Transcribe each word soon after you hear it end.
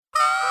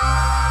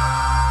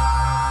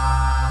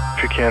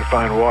can't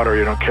find water,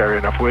 you don't carry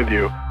enough with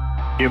you,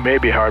 you may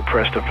be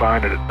hard-pressed to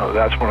find it. No,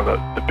 that's one of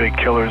the big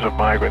killers of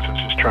migrants, is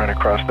just trying to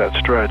cross that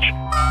stretch.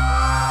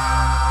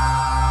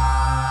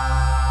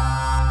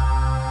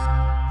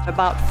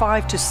 About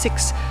 5 to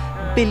 6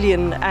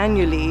 billion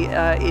annually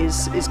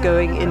is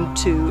going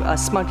into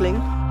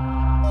smuggling.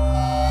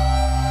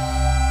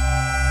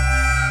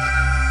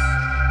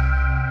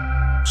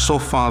 So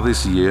far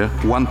this year,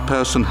 one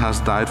person has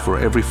died for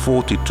every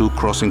 42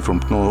 crossing from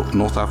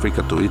North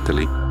Africa to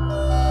Italy.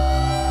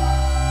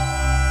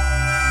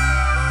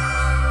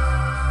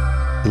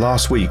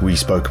 Last week we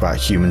spoke about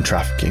human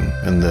trafficking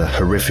and the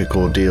horrific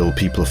ordeal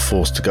people are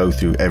forced to go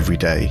through every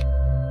day.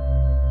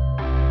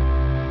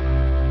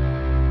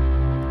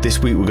 This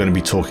week we're going to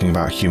be talking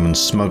about human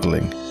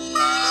smuggling.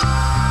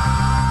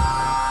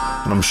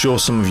 And I'm sure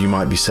some of you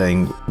might be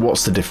saying,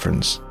 what's the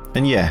difference?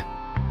 And yeah,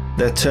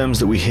 they're terms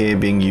that we hear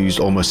being used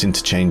almost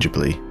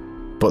interchangeably,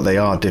 but they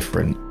are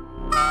different.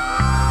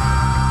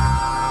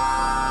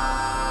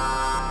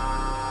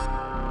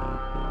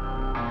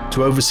 To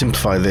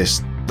oversimplify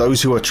this,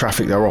 those who are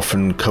trafficked are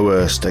often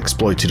coerced,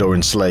 exploited or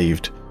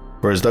enslaved,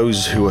 whereas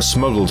those who are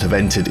smuggled have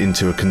entered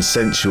into a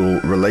consensual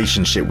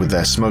relationship with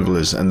their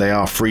smugglers and they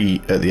are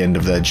free at the end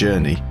of their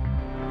journey.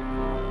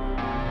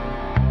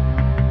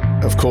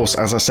 Of course,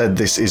 as I said,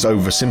 this is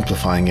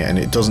oversimplifying it and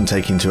it doesn't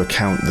take into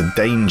account the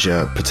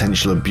danger,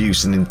 potential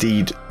abuse, and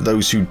indeed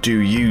those who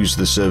do use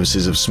the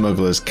services of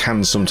smugglers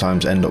can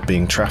sometimes end up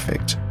being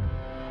trafficked.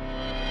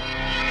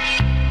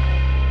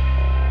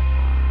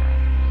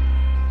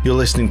 You're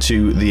listening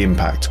to The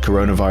Impact,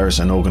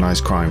 Coronavirus and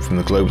Organised Crime from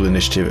the Global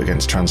Initiative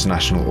Against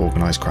Transnational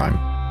Organised Crime.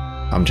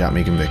 I'm Jack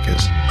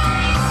Megan-Vickers.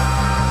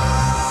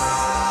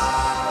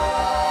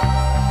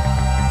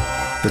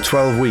 For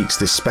 12 weeks,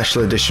 this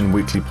special edition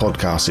weekly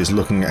podcast is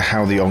looking at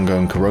how the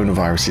ongoing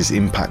coronavirus is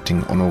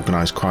impacting on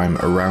organised crime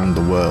around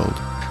the world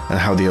and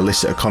how the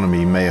illicit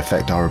economy may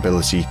affect our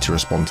ability to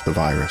respond to the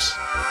virus.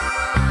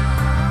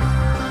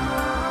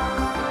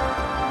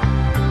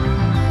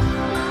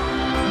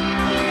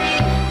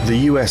 The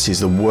US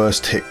is the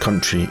worst hit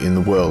country in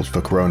the world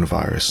for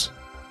coronavirus.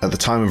 At the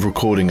time of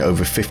recording,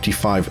 over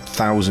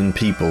 55,000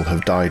 people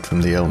have died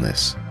from the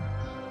illness.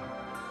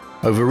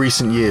 Over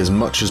recent years,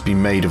 much has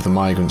been made of the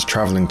migrants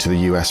travelling to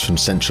the US from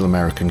Central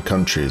American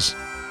countries.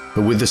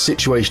 But with the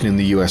situation in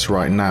the US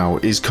right now,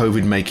 is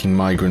COVID making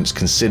migrants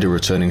consider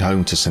returning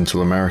home to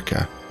Central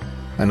America?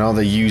 And are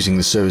they using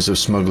the service of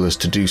smugglers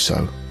to do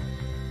so?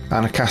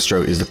 Ana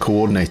Castro is the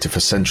coordinator for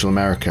Central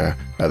America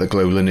at the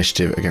Global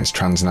Initiative Against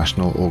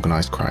Transnational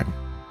Organised Crime.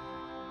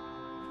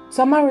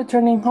 Some are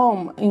returning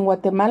home. In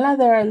Guatemala,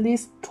 there are at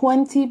least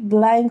 20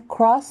 blind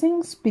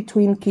crossings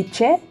between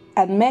Quiché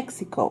and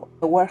Mexico,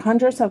 where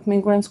hundreds of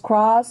migrants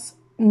cross,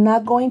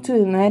 not going to the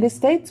United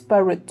States,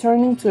 but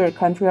returning to their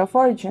country of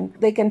origin.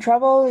 They can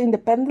travel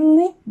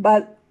independently,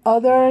 but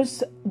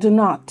others do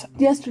not.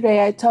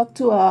 Yesterday, I talked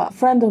to a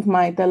friend of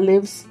mine that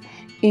lives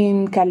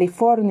in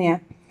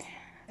California.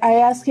 I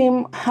asked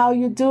him, how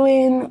you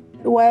doing?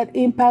 What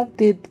impact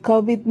did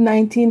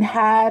COVID-19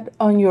 had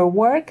on your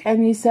work?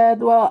 And he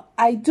said, well,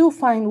 I do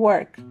find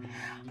work.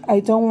 I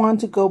don't want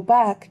to go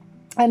back.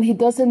 And he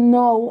doesn't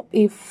know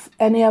if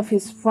any of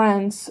his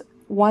friends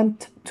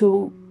want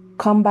to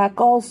come back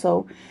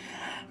also.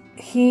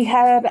 He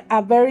had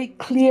a very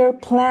clear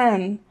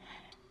plan.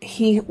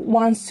 He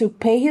wants to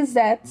pay his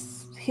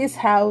debts, his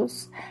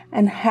house,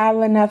 and have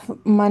enough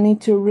money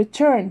to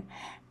return.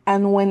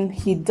 And when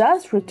he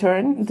does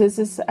return, this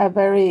is a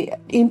very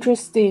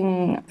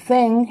interesting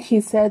thing.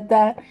 He said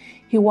that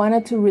he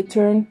wanted to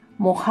return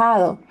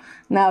mojado.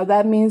 Now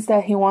that means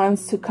that he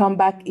wants to come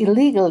back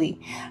illegally.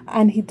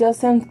 And he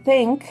doesn't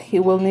think he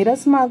will need a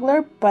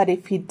smuggler, but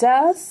if he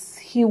does,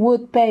 he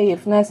would pay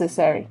if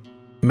necessary.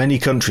 Many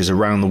countries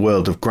around the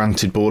world have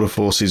granted border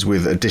forces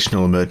with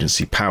additional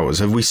emergency powers.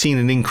 Have we seen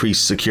an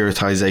increased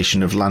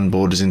securitization of land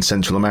borders in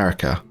Central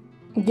America?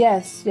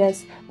 Yes.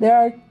 There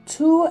are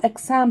two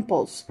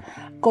examples.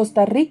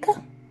 Costa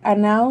Rica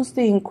announced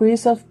the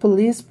increase of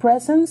police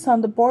presence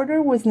on the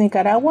border with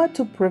Nicaragua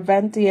to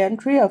prevent the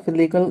entry of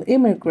illegal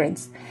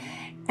immigrants.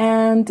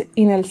 And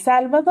in El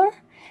Salvador,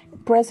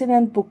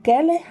 President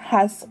Bukele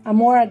has a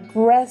more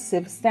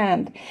aggressive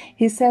stand.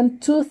 He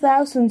sent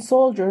 2,000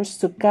 soldiers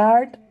to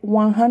guard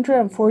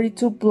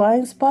 142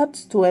 blind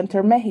spots to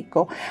enter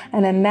Mexico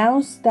and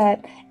announced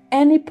that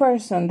any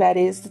person that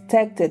is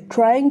detected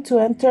trying to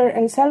enter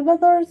El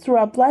Salvador through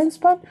a blind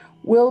spot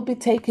will be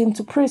taken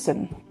to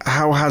prison.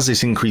 How has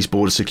this increased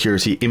border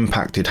security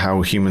impacted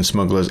how human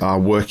smugglers are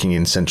working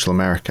in Central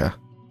America?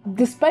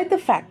 Despite the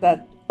fact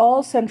that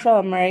all Central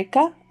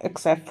America,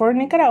 except for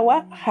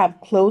Nicaragua,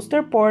 have closed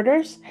their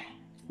borders,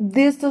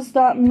 this does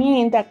not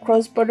mean that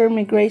cross-border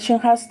migration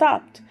has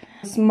stopped.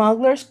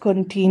 Smugglers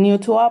continue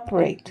to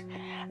operate.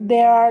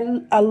 There are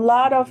a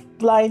lot of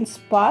blind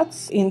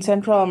spots in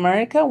Central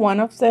America. One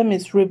of them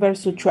is River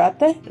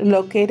Suchuate,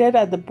 located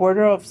at the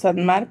border of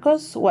San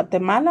Marcos,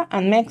 Guatemala,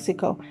 and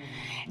Mexico.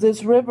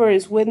 This river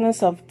is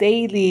witness of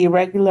daily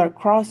irregular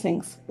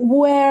crossings,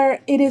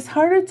 where it is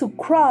harder to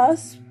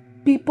cross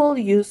people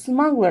use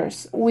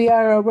smugglers. We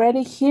are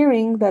already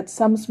hearing that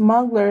some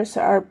smugglers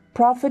are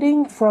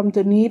profiting from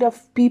the need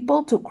of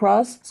people to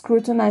cross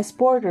scrutinized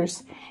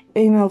borders.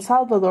 In El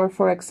Salvador,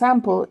 for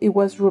example, it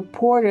was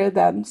reported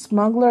that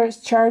smugglers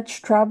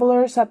charge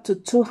travelers up to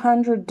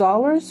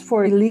 $200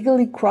 for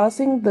illegally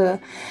crossing the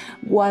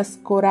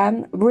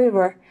Huascoran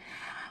River,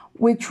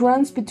 which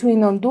runs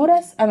between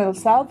Honduras and El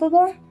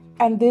Salvador,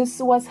 and this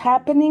was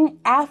happening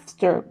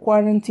after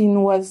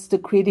quarantine was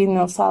decreed in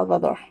El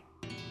Salvador.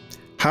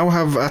 How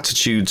have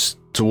attitudes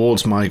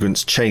towards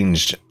migrants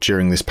changed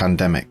during this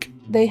pandemic?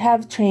 They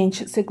have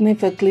changed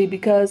significantly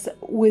because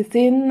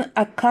within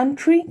a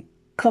country,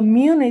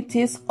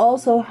 communities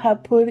also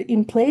have put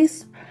in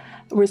place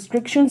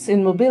restrictions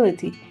in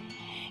mobility.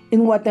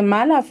 In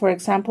Guatemala, for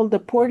example,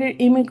 deported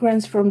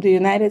immigrants from the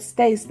United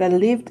States that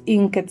lived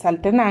in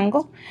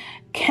Quetzaltenango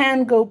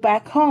can't go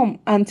back home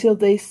until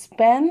they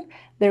spend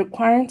their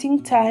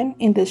quarantine time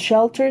in the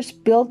shelters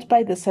built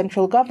by the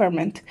central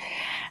government.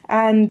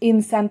 And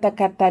in Santa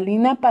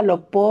Catalina,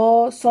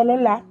 Palopó,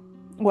 Sololá,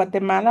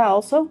 Guatemala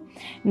also,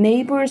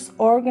 neighbors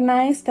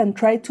organized and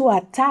tried to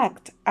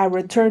attack a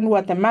returned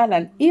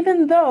Guatemalan,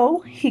 even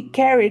though he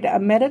carried a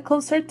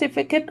medical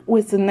certificate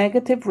with the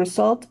negative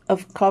result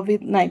of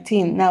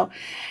COVID-19. Now,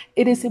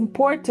 it is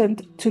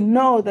important to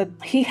know that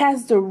he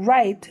has the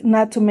right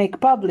not to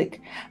make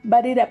public,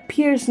 but it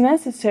appears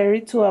necessary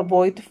to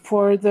avoid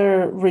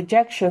further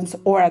rejections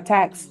or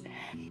attacks.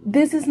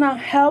 This is not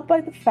helped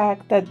by the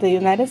fact that the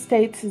United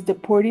States is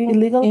deporting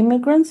illegal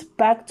immigrants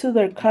back to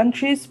their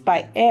countries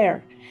by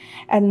air.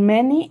 And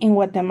many in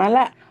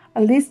Guatemala,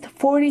 at least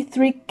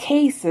 43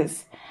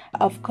 cases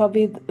of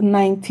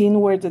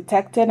COVID-19 were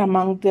detected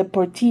among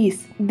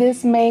deportees.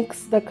 This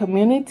makes the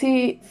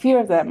community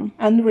fear them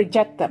and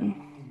reject them.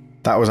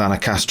 That was Ana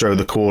Castro,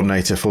 the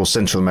coordinator for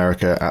Central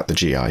America at the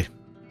GI.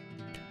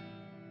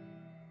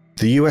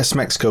 The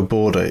US-Mexico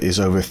border is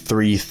over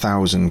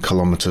 3,000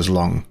 kilometers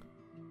long.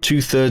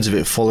 2/3 of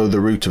it follow the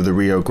route of the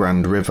Rio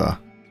Grande River,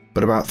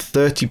 but about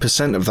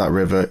 30% of that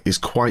river is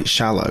quite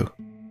shallow.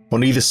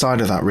 On either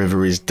side of that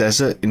river is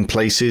desert in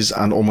places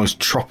and almost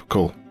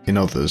tropical in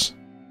others.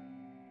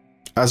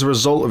 As a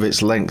result of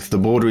its length, the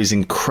border is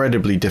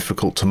incredibly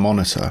difficult to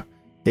monitor.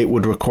 It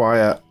would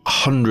require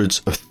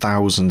hundreds of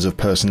thousands of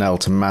personnel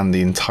to man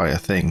the entire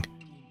thing.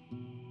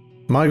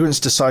 Migrants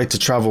decide to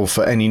travel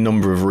for any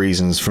number of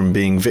reasons, from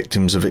being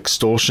victims of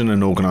extortion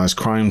and organised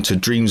crime to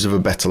dreams of a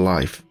better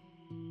life.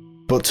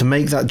 But to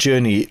make that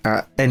journey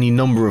at any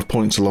number of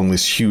points along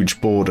this huge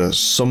border,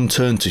 some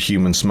turn to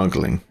human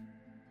smuggling.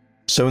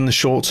 So in the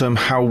short term,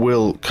 how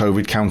will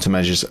COVID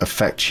countermeasures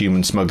affect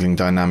human smuggling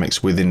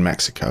dynamics within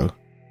Mexico?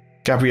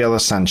 Gabriela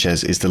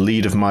Sanchez is the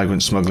lead of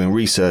migrant smuggling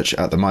research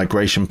at the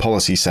Migration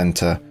Policy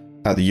Center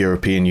at the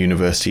European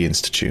University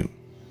Institute.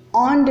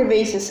 On the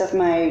basis of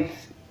my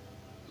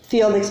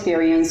field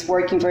experience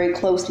working very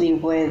closely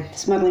with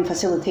smuggling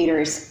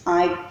facilitators,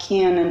 I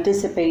can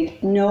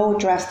anticipate no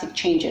drastic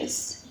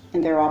changes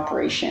in their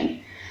operation.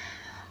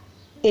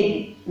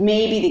 It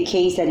may be the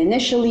case that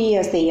initially,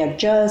 as they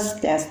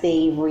adjust, as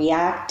they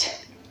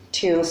react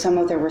to some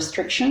of the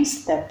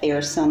restrictions, that there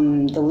are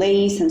some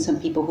delays and some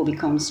people who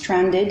become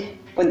stranded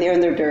when they're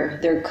under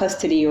their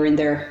custody or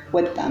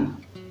with them.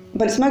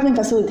 But smuggling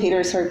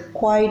facilitators are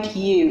quite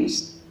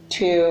used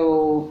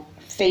to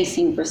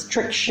facing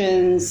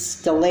restrictions,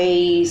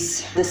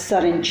 delays, the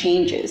sudden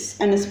changes,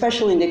 and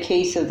especially in the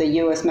case of the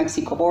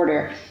US-Mexico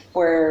border,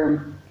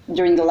 where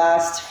during the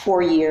last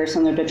 4 years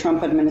under the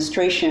Trump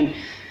administration,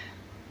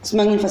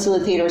 smuggling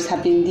facilitators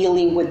have been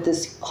dealing with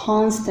this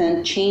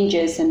constant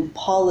changes in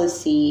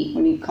policy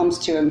when it comes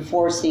to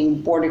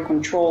enforcing border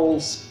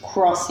controls,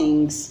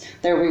 crossings,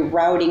 the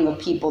rerouting of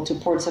people to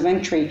ports of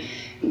entry.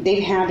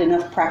 They've had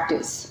enough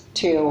practice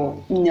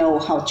to know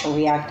how to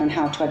react and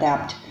how to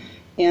adapt,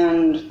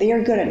 and they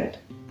are good at it.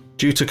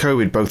 Due to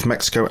COVID, both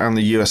Mexico and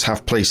the US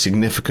have placed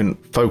significant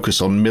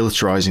focus on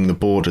militarizing the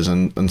borders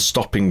and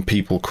stopping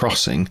people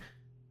crossing.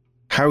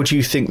 How do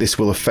you think this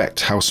will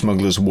affect how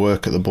smugglers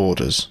work at the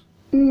borders?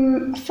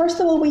 First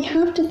of all, we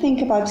have to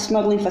think about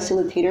smuggling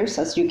facilitators.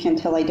 As you can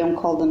tell, I don't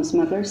call them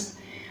smugglers.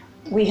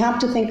 We have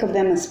to think of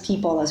them as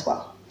people as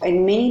well.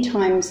 And many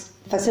times,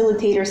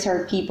 facilitators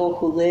are people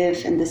who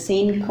live in the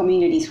same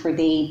communities where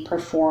they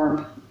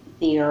perform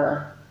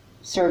their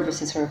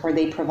services or where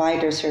they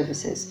provide their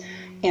services.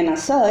 And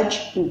as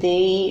such,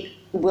 they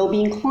will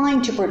be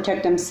inclined to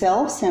protect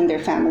themselves and their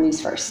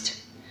families first.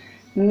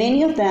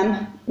 Many of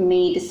them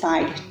may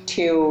decide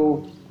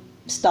to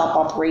stop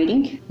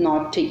operating,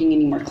 not taking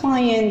any more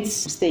clients,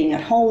 staying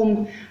at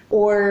home,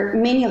 or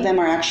many of them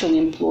are actually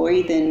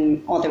employed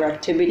in other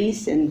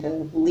activities in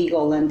the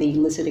legal and the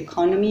illicit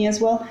economy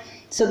as well.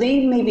 So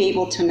they may be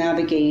able to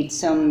navigate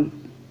some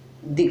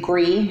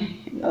degree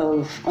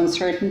of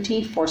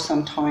uncertainty for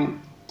some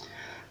time.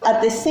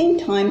 At the same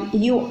time,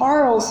 you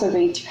are also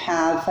going to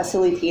have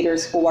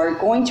facilitators who are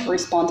going to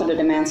respond to the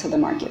demands of the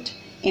market.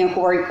 and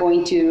who are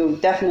going to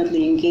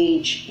definitely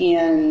engage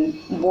in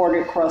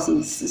border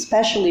crossings,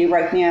 especially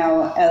right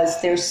now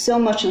as there's so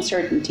much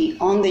uncertainty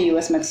on the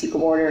US-Mexico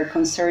border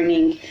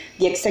concerning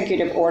the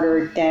executive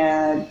order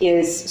that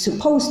is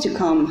supposed to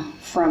come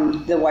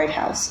from the White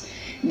House.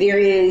 There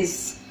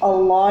is a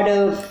lot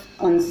of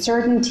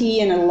uncertainty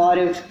and a lot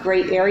of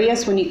gray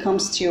areas when it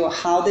comes to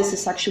how this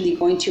is actually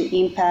going to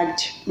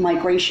impact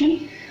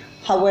migration.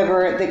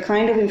 However, the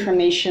kind of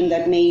information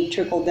that may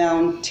trickle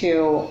down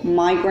to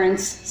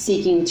migrants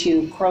seeking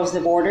to cross the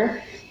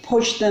border,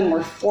 push them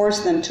or force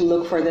them to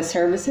look for the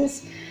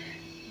services,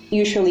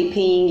 usually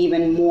paying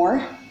even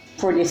more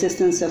for the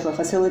assistance of a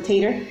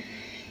facilitator.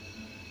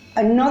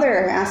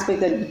 Another aspect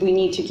that we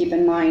need to keep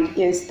in mind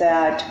is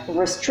that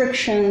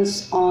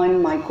restrictions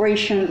on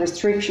migration,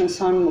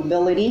 restrictions on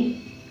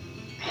mobility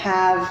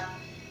have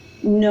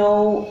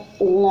no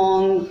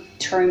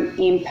long-term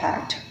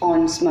impact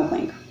on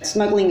smuggling.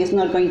 Smuggling is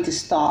not going to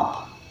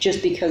stop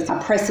just because a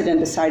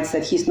president decides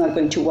that he's not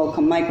going to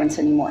welcome migrants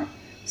anymore.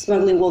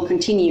 Smuggling will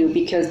continue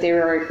because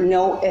there are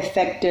no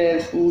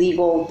effective,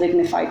 legal,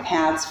 dignified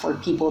paths for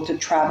people to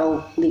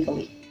travel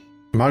legally.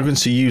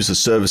 Migrants who use the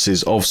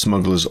services of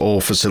smugglers or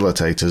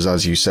facilitators,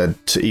 as you said,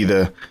 to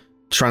either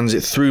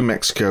transit through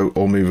Mexico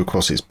or move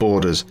across its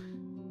borders.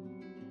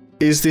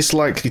 Is this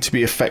likely to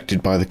be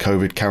affected by the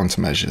COVID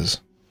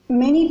countermeasures?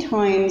 Many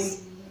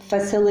times,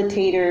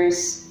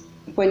 facilitators,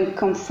 when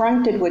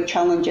confronted with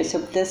challenges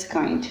of this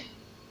kind,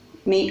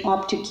 may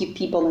opt to keep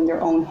people in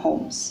their own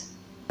homes.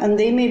 And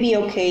they may be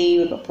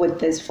okay with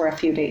this for a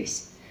few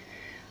days.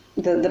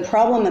 The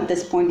problem at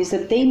this point is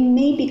that they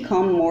may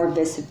become more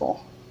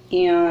visible.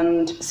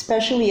 And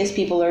especially as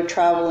people are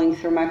traveling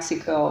through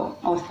Mexico,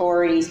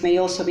 authorities may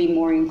also be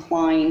more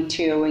inclined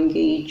to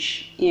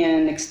engage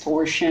in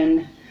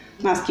extortion,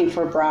 asking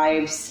for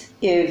bribes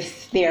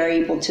if they are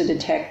able to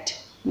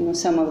detect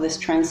some of these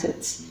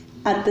transits.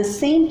 At the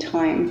same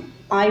time,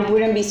 I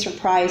wouldn't be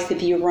surprised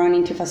if you run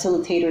into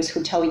facilitators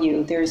who tell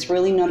you there's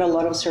really not a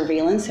lot of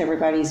surveillance.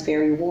 Everybody's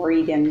very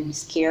worried and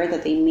scared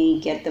that they may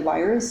get the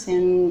virus,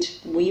 and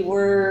we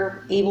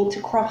were able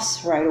to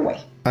cross right away.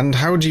 And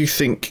how do you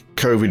think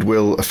COVID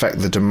will affect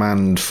the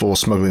demand for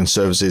smuggling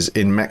services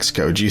in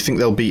Mexico? Do you think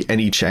there'll be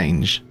any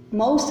change?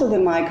 Most of the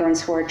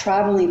migrants who are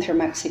traveling through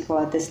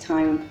Mexico at this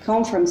time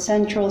come from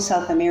Central,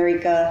 South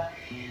America.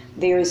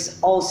 There's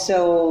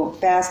also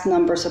vast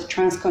numbers of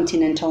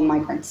transcontinental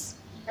migrants.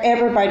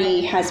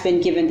 Everybody has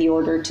been given the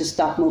order to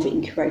stop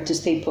moving, right, to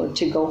stay put,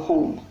 to go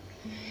home.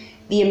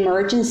 The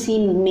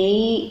emergency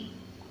may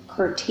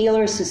curtail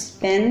or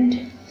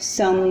suspend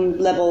some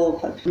level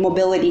of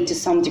mobility to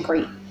some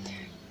degree.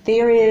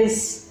 There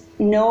is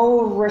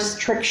no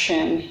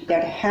restriction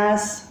that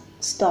has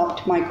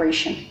stopped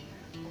migration.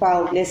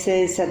 While this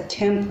is a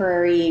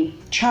temporary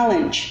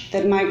challenge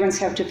that migrants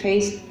have to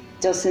face,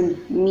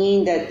 doesn't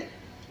mean that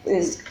it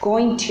is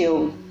going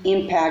to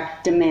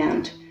impact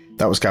demand.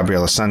 That was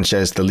Gabriela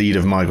Sanchez, the lead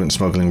of migrant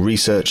smuggling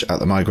research at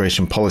the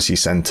Migration Policy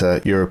Centre,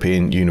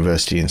 European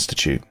University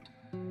Institute.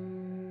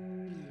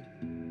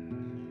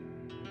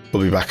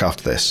 We'll be back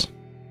after this.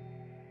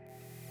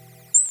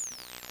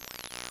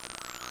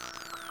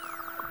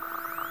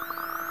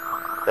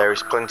 There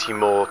is plenty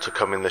more to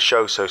come in the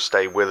show, so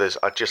stay with us.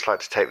 I'd just like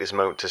to take this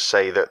moment to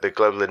say that the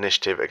Global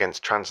Initiative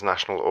Against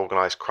Transnational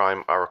Organised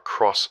Crime are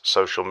across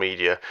social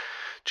media.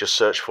 Just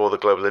search for the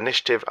Global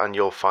Initiative and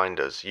you'll find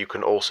us. You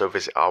can also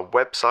visit our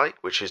website,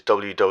 which is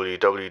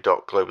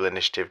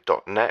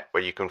www.globalinitiative.net,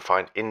 where you can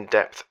find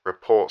in-depth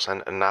reports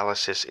and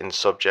analysis in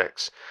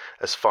subjects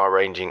as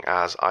far-ranging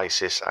as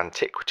ISIS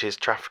antiquities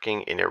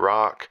trafficking in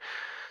Iraq,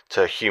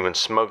 to human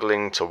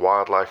smuggling, to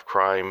wildlife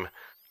crime,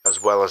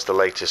 as well as the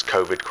latest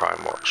COVID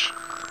crime watch.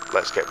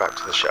 Let's get back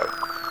to the show.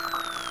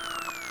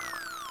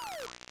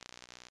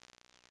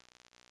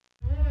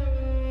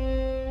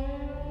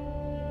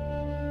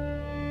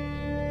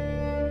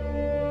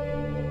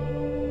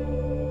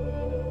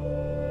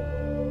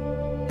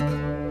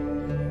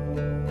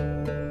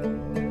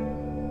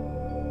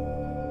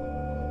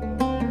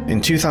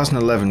 In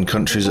 2011,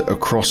 countries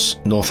across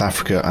North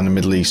Africa and the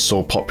Middle East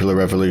saw popular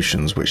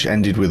revolutions which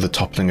ended with the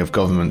toppling of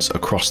governments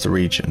across the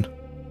region.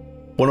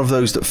 One of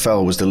those that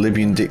fell was the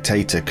Libyan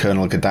dictator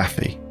Colonel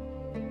Gaddafi.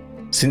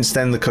 Since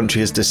then, the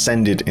country has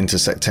descended into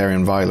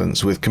sectarian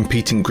violence, with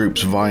competing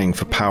groups vying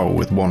for power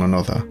with one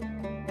another.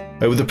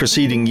 Over the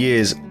preceding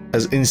years,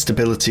 as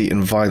instability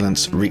and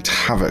violence wreaked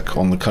havoc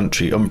on the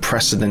country,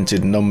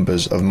 unprecedented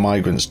numbers of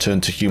migrants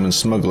turned to human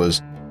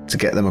smugglers to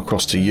get them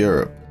across to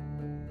Europe.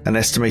 An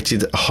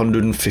estimated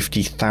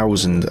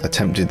 150,000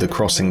 attempted the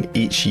crossing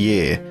each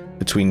year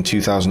between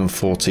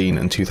 2014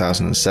 and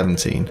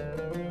 2017.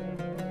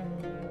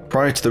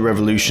 Prior to the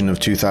revolution of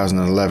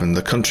 2011,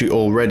 the country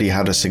already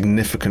had a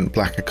significant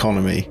black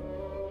economy,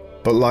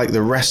 but like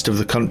the rest of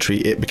the country,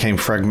 it became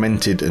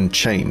fragmented and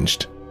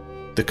changed.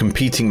 The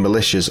competing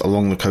militias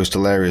along the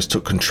coastal areas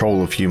took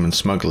control of human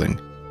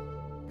smuggling.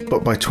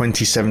 But by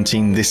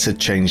 2017, this had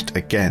changed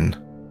again.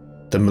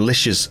 The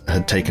militias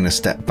had taken a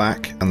step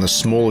back, and the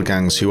smaller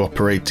gangs who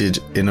operated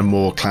in a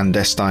more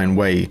clandestine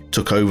way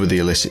took over the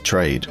illicit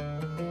trade.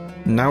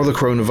 Now the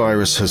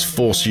coronavirus has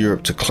forced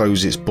Europe to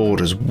close its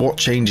borders. What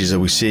changes are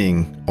we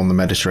seeing on the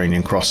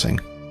Mediterranean crossing?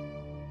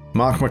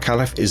 Mark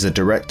McAuliffe is the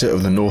director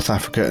of the North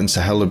Africa and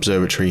Sahel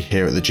Observatory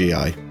here at the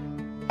GI.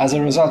 As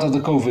a result of the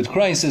COVID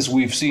crisis,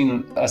 we've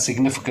seen a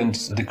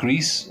significant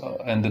decrease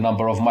in the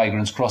number of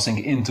migrants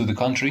crossing into the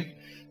country.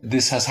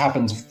 This has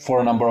happened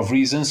for a number of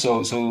reasons.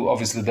 So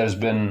obviously there's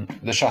been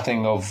the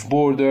shutting of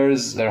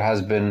borders, there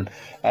has been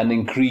an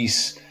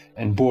increase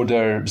in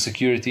border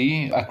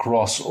security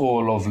across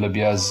all of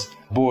Libya's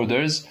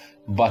borders,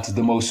 but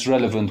the most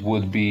relevant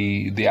would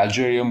be the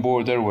Algerian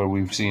border, where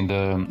we've seen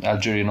the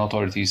Algerian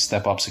authorities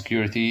step up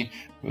security,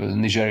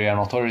 Nigerian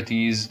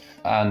authorities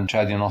and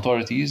Chadian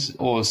authorities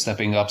all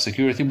stepping up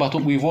security, but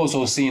we've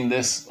also seen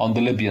this on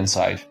the Libyan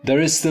side. There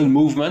is still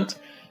movement.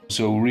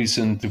 So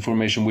recent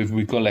information we've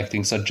been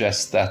collecting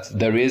suggests that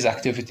there is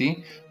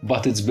activity,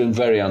 but it's been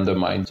very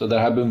undermined. So there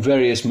have been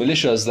various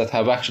militias that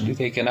have actually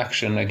taken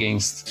action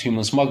against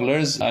human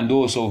smugglers and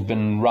also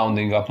been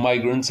rounding up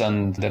migrants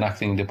and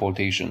enacting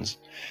deportations.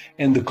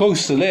 In the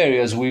coastal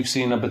areas, we've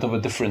seen a bit of a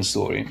different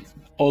story.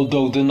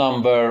 Although the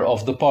number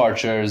of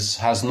departures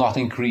has not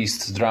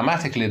increased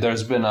dramatically,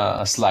 there's been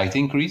a slight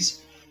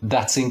increase.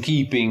 That's in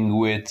keeping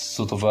with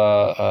sort of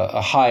a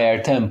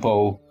higher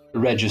tempo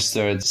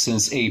registered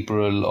since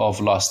April of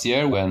last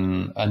year,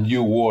 when a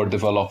new war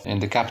developed in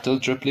the capital,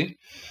 Tripoli.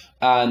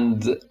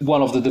 And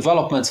one of the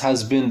developments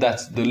has been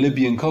that the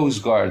Libyan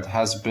Coast Guard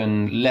has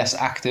been less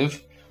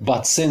active.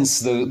 But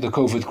since the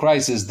COVID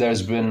crisis,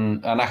 there's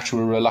been an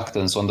actual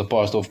reluctance on the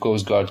part of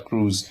Coast Guard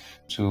crews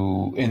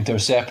to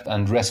intercept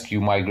and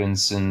rescue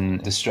migrants in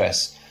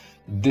distress.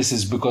 This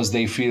is because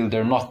they feel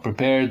they're not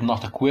prepared,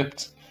 not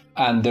equipped,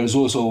 and there's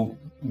also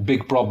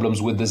big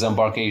problems with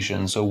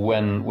disembarkation. So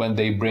when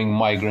they bring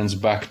migrants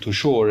back to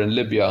shore in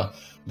Libya,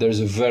 there's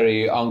a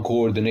very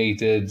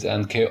uncoordinated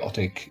and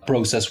chaotic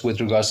process with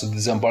regards to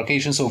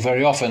disembarkation. So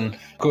very often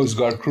Coast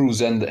Guard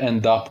crews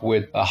end up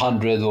with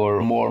 100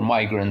 or more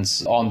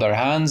migrants on their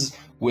hands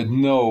with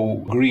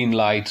no green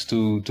light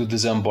to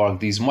disembark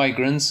these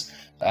migrants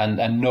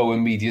and no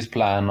immediate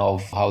plan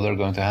of how they're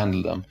going to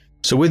handle them.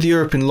 So with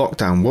Europe in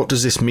lockdown, what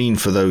does this mean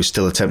for those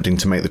still attempting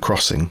to make the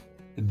crossing?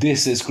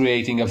 This is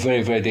creating a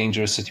very, very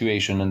dangerous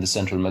situation in the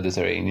central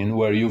Mediterranean,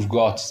 where you've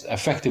got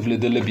effectively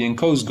the Libyan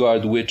Coast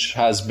Guard, which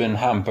has been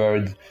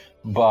hampered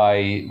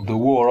by the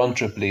war on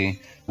Tripoli,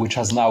 which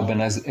has now been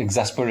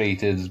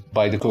exasperated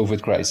by the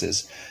COVID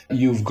crisis.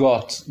 You've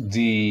got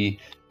the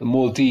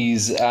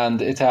Maltese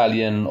and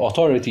Italian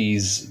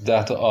authorities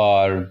that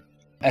are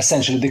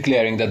essentially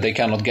declaring that they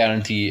cannot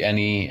guarantee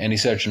any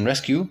search and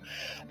rescue.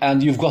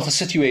 And you've got a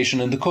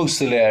situation in the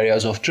coastal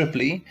areas of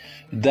Tripoli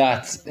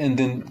that in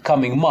the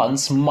coming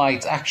months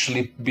might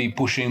actually be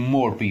pushing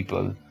more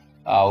people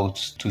out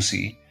to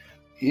sea.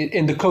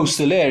 In the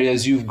coastal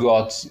areas, you've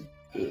got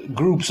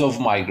groups of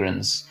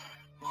migrants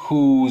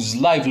whose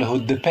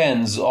livelihood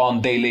depends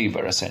on day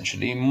labor,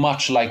 essentially,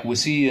 much like we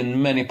see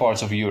in many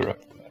parts of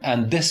Europe.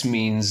 And this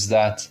means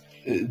that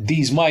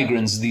these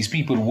migrants, these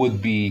people would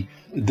be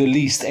the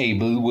least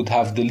able, would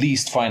have the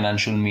least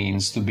financial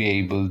means to be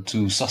able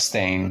to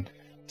sustain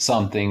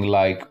something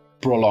like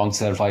prolonged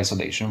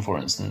self-isolation, for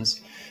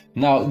instance.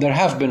 Now, there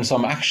have been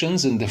some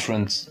actions in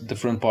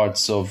different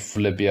parts of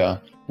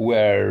Libya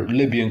where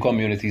Libyan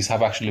communities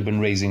have actually been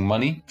raising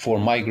money for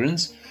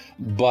migrants,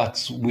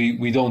 but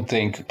we don't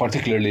think,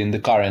 particularly in the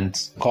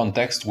current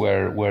context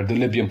where the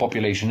Libyan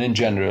population in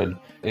general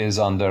is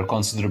under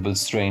considerable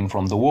strain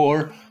from the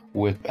war,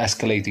 with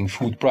escalating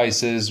food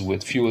prices,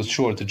 with fuel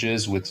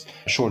shortages, with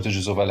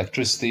shortages of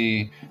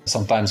electricity,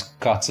 sometimes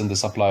cuts in the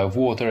supply of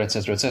water,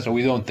 etc., etc.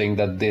 We don't think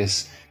that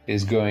this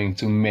is going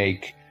to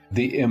make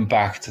the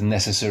impact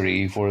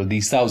necessary for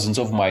these thousands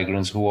of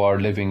migrants who are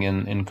living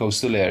in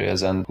coastal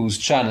areas and whose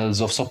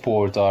channels of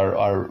support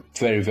are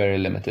very, very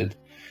limited.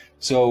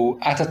 So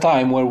at a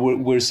time where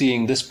we're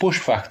seeing this push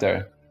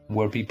factor,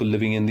 where people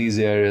living in these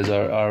areas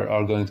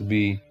are going to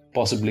be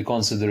possibly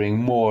considering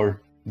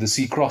more the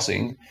sea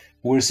crossing,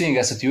 we're seeing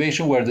a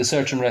situation where the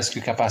search and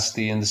rescue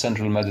capacity in the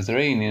central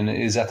Mediterranean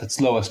is at its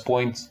lowest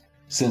point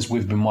since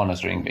we've been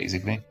monitoring,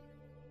 basically.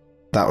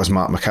 That was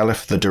Mark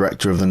McAuliffe, the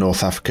director of the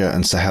North Africa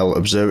and Sahel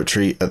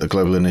Observatory at the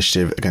Global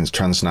Initiative Against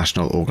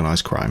Transnational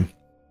Organised Crime.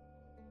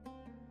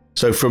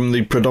 So from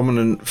the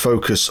predominant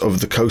focus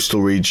of the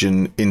coastal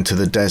region into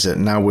the desert,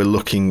 now we're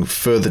looking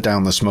further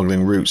down the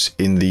smuggling routes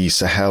in the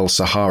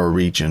Sahel-Sahara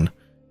region,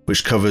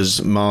 which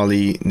covers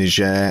Mali,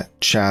 Niger,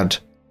 Chad,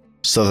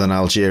 southern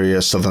Algeria,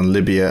 southern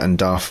Libya and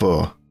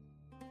Darfur.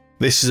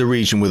 This is a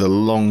region with a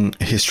long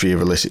history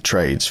of illicit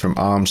trades, from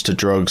arms to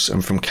drugs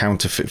and from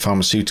counterfeit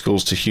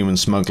pharmaceuticals to human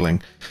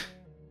smuggling.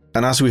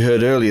 And as we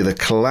heard earlier, the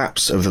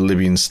collapse of the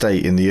Libyan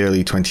state in the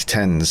early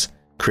 2010s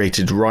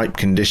created ripe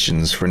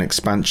conditions for an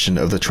expansion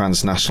of the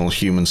transnational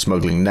human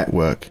smuggling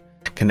network,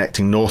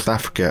 connecting North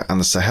Africa and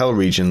the Sahel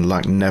region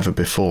like never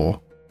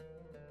before.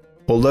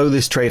 Although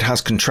this trade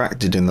has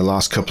contracted in the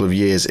last couple of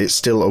years, it's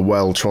still a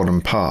well-trodden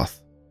path.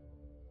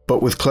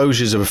 But with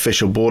closures of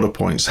official border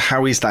points,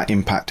 how is that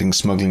impacting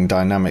smuggling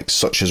dynamics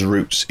such as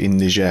routes in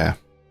Niger?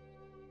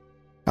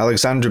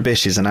 Alexandra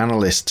Bish is an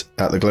analyst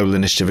at the Global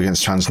Initiative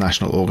Against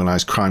Transnational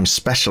Organised Crime,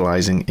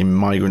 specialising in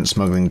migrant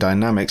smuggling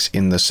dynamics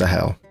in the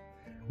Sahel.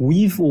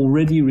 We've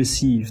already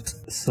received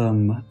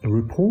some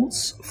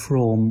reports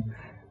from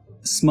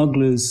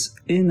smugglers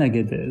in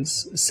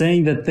Agadez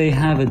saying that they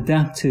have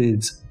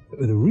adapted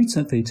the routes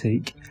that they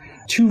take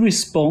to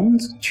respond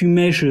to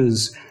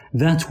measures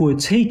that were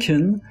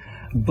taken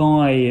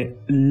by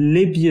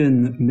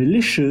Libyan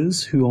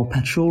militias who are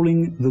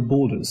patrolling the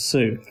borders.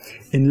 So,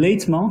 in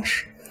late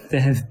March, there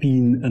have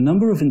been a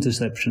number of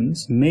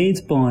interceptions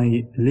made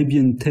by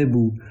Libyan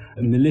Tebu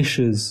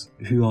militias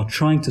who are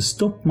trying to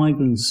stop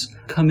migrants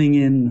coming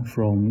in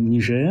from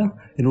Niger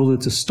in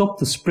order to stop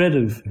the spread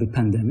of the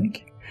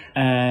pandemic.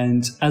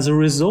 And as a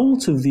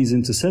result of these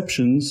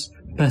interceptions,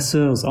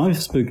 passeurs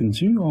I've spoken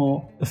to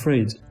are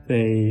afraid.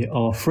 They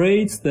are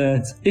afraid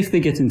that if they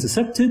get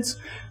intercepted,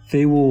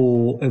 they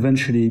will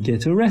eventually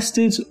get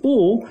arrested,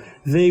 or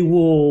they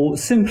will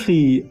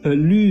simply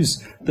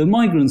lose the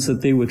migrants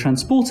that they were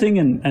transporting.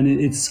 And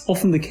it's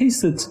often the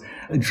case that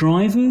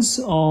drivers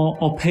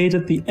are paid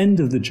at the end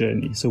of the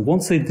journey. So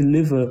once they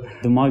deliver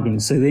the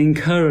migrants, so they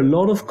incur a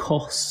lot of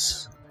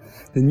costs.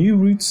 The new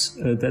routes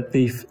that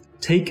they've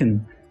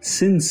taken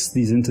since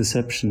these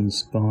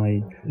interceptions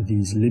by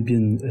these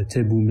Libyan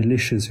Tebu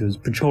militias who are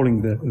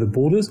patrolling the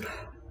borders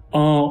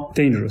are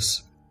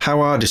dangerous. How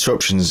are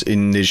disruptions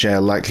in Niger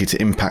likely to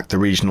impact the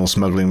regional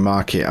smuggling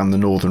market and the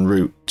northern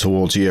route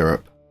towards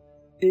Europe?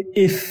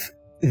 If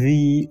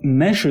the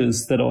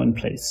measures that are in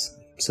place,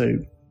 so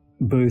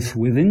both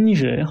within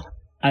Niger,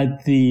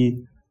 at the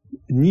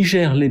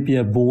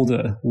Niger-Libya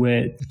border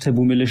where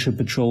Tebu militia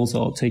patrols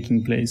are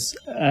taking place,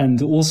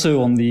 and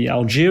also on the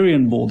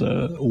Algerian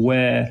border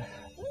where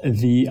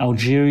the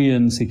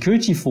Algerian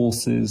security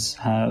forces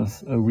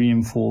have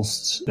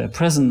reinforced their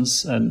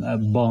presence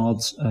and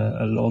barred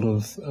a lot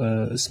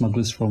of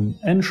smugglers from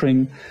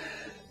entering,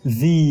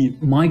 the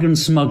migrant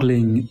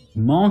smuggling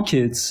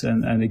markets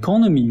and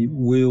economy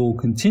will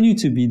continue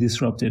to be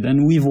disrupted.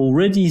 And we've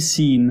already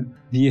seen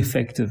the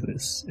effect of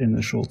this in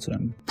the short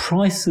term.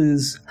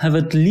 Prices have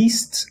at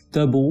least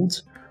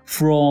doubled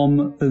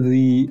from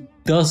the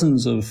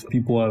dozens of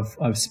people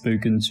I've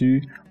spoken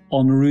to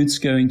on routes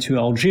going to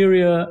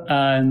Algeria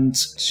and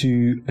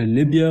to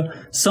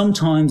Libya.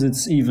 Sometimes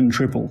it's even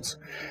tripled.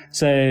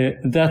 So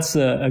that's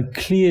a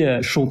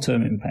clear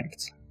short-term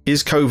impact.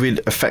 Is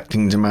COVID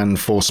affecting demand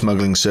for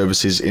smuggling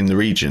services in the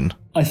region?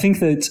 I think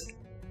that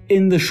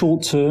in the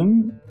short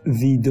term,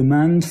 the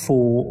demand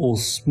for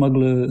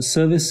smuggler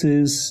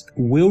services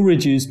will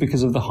reduce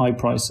because of the high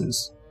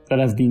prices that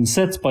have been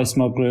set by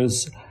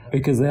smugglers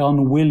because they are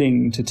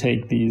unwilling to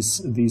take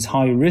these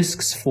high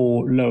risks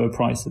for lower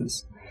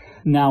prices.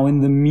 Now, in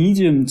the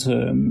medium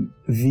term,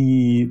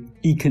 the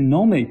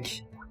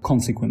economic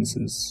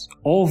consequences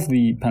of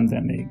the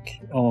pandemic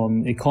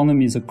on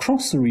economies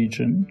across the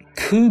region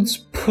could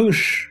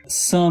push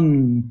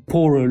some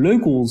poorer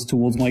locals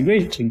towards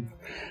migrating.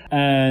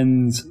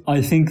 And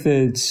I think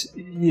that,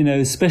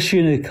 especially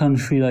in a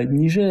country like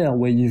Niger,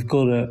 where you've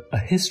got a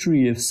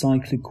history of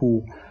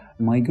cyclical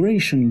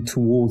migration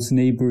towards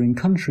neighboring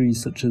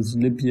countries such as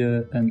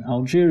Libya and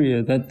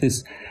Algeria, that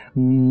this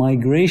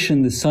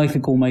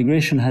cyclical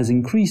migration has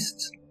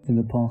increased in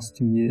the past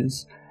 2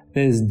 years.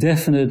 There's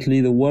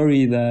definitely the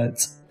worry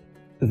that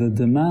the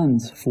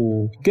demand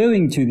for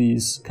going to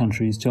these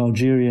countries, to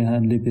Algeria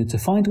and Libya, to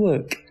find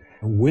work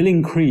will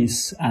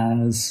increase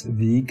as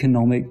the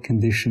economic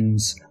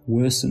conditions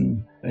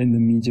worsen in the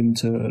medium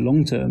to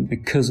long term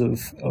because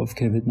of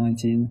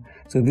COVID-19.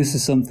 So this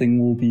is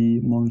something we'll be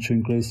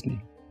monitoring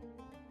closely.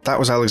 That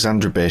was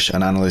Alexandra Bish,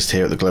 an analyst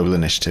here at the Global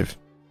Initiative.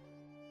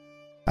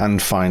 And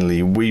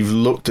finally, we've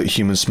looked at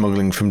human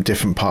smuggling from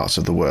different parts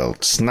of the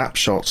world,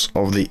 snapshots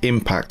of the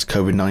impact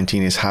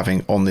COVID-19 is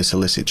having on this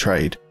illicit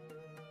trade.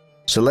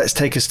 So let's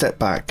take a step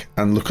back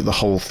and look at the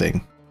whole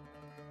thing.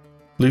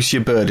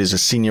 Lucia Bird is a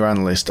senior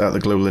analyst at the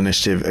Global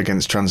Initiative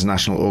Against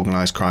Transnational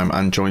Organised Crime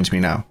and joins me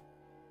now.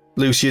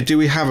 Lucia, do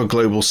we have a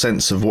global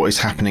sense of what is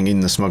happening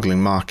in the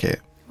smuggling market?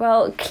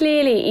 Well,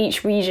 clearly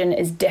each region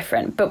is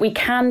different, but we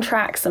can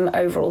track some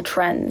overall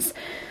trends.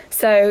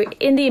 So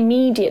in the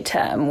immediate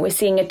term, we're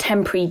seeing a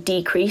temporary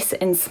decrease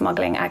in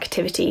smuggling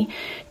activity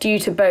due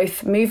to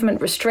both movement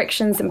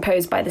restrictions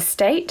imposed by the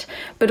state,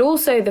 but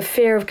also the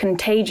fear of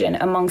contagion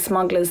among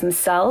smugglers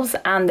themselves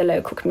and the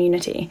local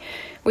community.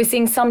 We're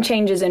seeing some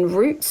changes in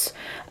routes.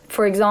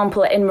 For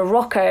example, in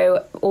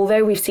Morocco,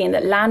 although we've seen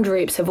that land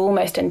routes have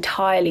almost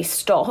entirely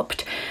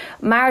stopped,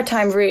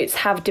 maritime routes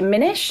have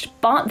diminished,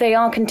 but they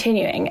are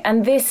continuing.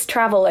 And this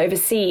travel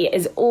overseas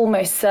is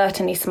almost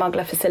certainly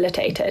smuggler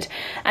facilitated.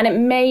 And it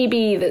may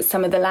be that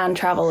some of the land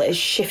travel is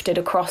shifted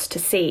across to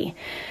sea.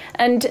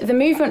 And the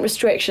movement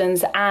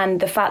restrictions and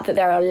the fact that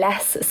there are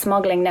less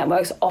smuggling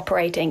networks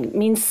operating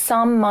means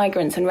some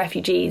migrants and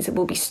refugees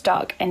will be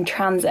stuck in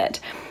transit.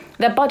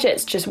 Their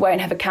budgets just won't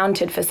have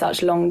accounted for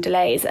such long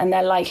delays, and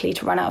they're likely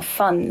to run out of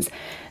funds.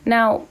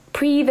 Now,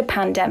 pre the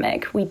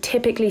pandemic, we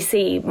typically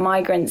see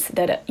migrants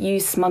that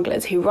use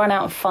smugglers who run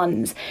out of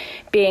funds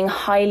being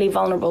highly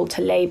vulnerable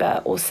to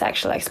labour or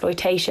sexual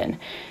exploitation.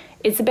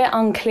 It's a bit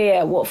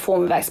unclear what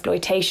form of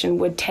exploitation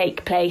would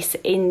take place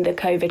in the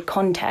COVID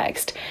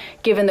context,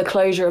 given the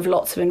closure of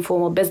lots of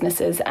informal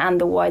businesses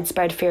and the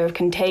widespread fear of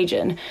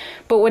contagion.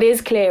 But what is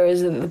clear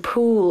is that the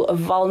pool of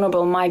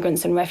vulnerable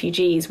migrants and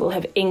refugees will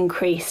have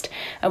increased,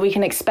 and we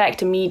can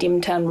expect a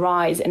medium-term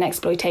rise in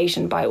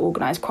exploitation by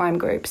organised crime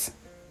groups.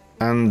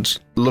 And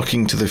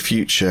looking to the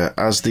future,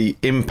 as the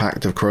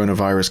impact of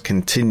coronavirus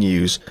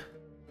continues,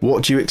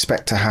 what do you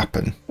expect to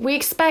happen? We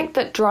expect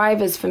that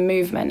drivers for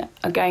movement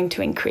are going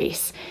to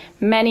increase.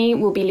 Many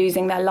will be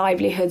losing their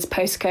livelihoods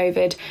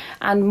post-COVID,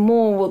 and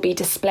more will be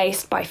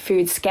displaced by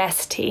food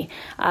scarcity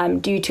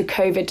due to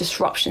COVID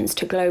disruptions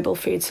to global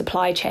food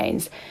supply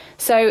chains.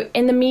 So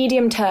in the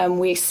medium term,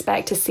 we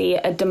expect to see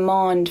a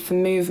demand for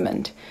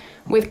movement,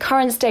 with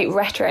current state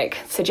rhetoric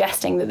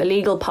suggesting that the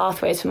legal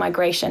pathways for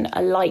migration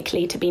are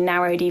likely to be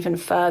narrowed even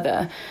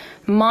further.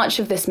 Much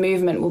of this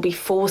movement will be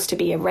forced to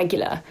be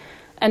irregular.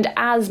 And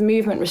as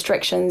movement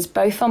restrictions,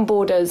 both on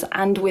borders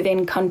and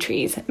within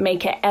countries,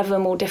 make it ever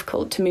more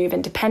difficult to move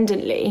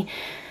independently,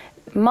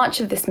 much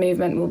of this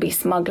movement will be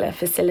smuggler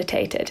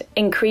facilitated,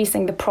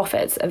 increasing the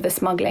profits of the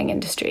smuggling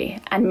industry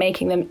and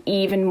making them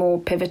even more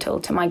pivotal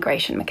to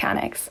migration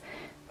mechanics.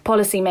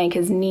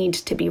 Policymakers need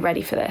to be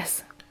ready for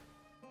this.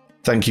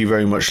 Thank you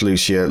very much,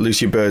 Lucia.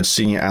 Lucia Bird,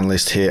 Senior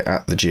Analyst here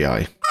at the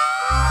GI.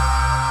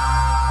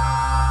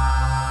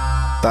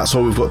 That's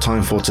all we've got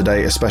time for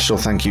today. A special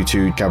thank you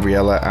to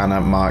Gabriella, Anna,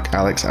 Mark,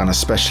 Alex, and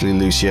especially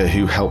Lucia,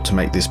 who helped to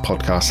make this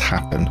podcast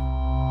happen.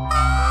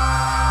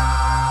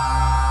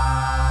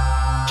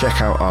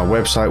 Check out our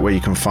website where you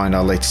can find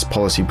our latest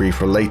policy brief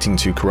relating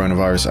to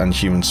coronavirus and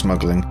human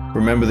smuggling.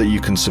 Remember that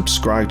you can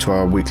subscribe to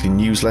our weekly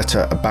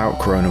newsletter about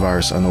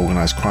coronavirus and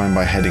organised crime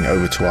by heading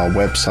over to our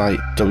website,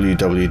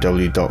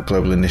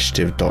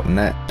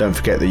 www.globalinitiative.net. Don't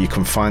forget that you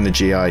can find the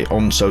GI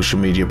on social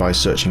media by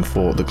searching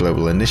for The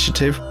Global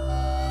Initiative.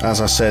 As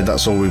I said,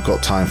 that's all we've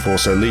got time for,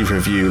 so leave a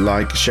review,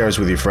 like, share us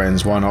with your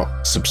friends, why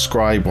not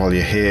subscribe while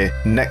you're here.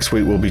 Next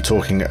week we'll be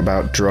talking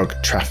about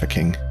drug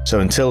trafficking.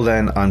 So until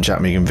then, I'm Jack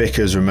Megan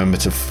Vickers. Remember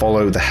to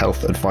follow the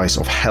health advice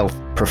of health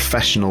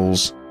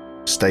professionals.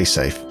 Stay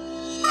safe.